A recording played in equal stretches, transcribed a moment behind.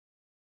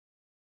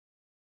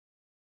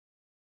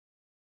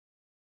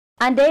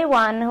On day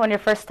one, when you're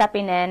first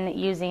stepping in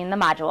using the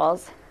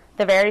modules,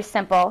 they're very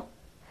simple,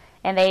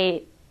 and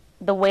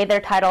the way they're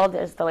titled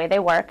is the way they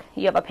work.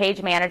 You have a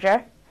page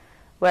manager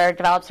where it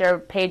develops your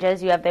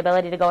pages. You have the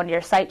ability to go into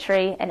your site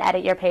tree and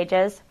edit your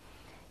pages.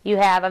 You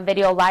have a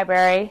video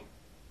library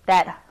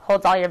that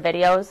holds all your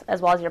videos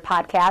as well as your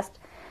podcast.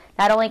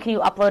 Not only can you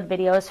upload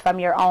videos from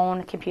your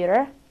own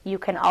computer, you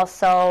can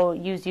also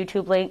use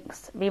YouTube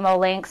links, Vimeo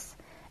links,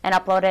 and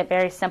upload it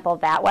very simple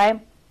that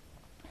way.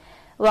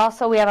 We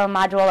have a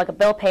module like a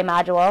bill pay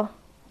module,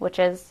 which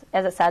is,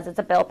 as it says, it's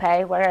a bill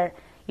pay where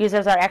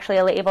users are actually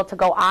able to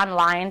go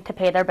online to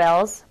pay their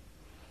bills,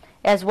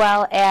 as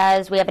well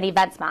as we have an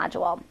events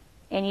module.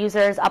 And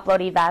users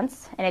upload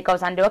events, and it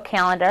goes onto a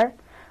calendar,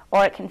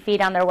 or it can feed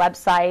on their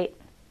website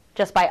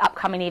just by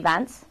upcoming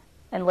events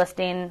and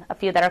listing a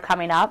few that are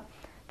coming up.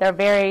 They're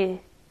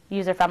very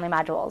user-friendly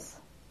modules.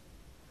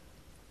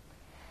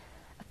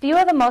 A few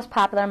of the most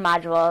popular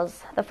modules,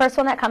 the first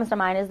one that comes to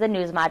mind is the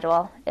news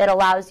module. It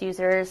allows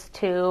users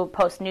to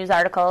post news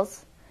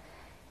articles.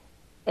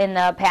 In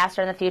the past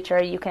or in the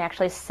future, you can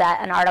actually set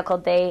an article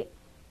date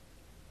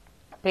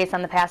based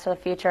on the past or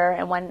the future,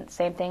 and when,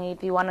 same thing,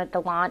 if you want it to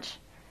launch,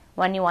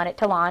 when you want it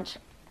to launch.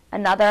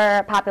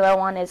 Another popular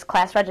one is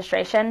class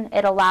registration.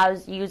 It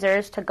allows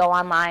users to go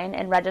online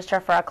and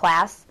register for a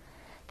class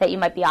that you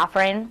might be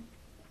offering.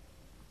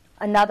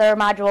 Another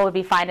module would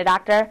be Find a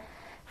Doctor.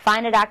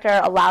 Find a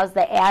Doctor allows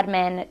the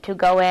admin to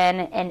go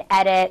in and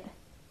edit,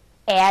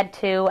 add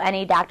to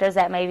any doctors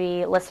that may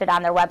be listed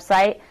on their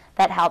website.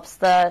 That helps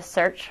the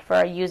search for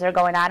a user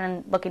going on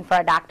and looking for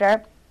a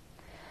doctor.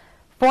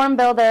 Form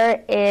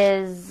Builder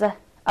is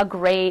a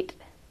great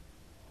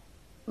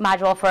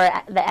module for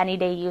the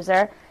anyday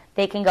user.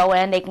 They can go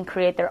in, they can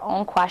create their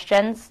own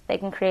questions, they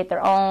can create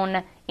their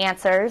own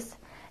answers,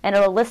 and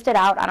it'll list it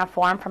out on a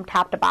form from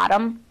top to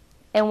bottom.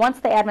 And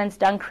once the admin's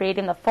done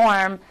creating the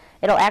form,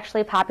 it'll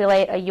actually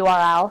populate a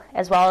URL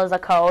as well as a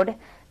code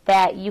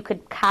that you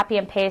could copy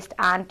and paste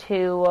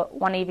onto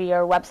one of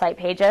your website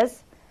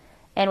pages.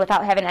 And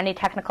without having any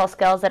technical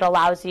skills, it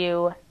allows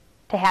you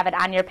to have it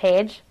on your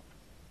page.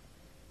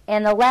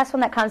 And the last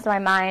one that comes to my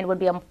mind would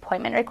be an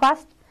appointment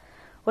request,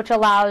 which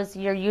allows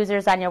your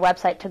users on your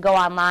website to go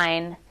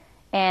online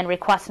and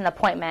request an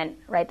appointment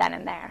right then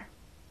and there.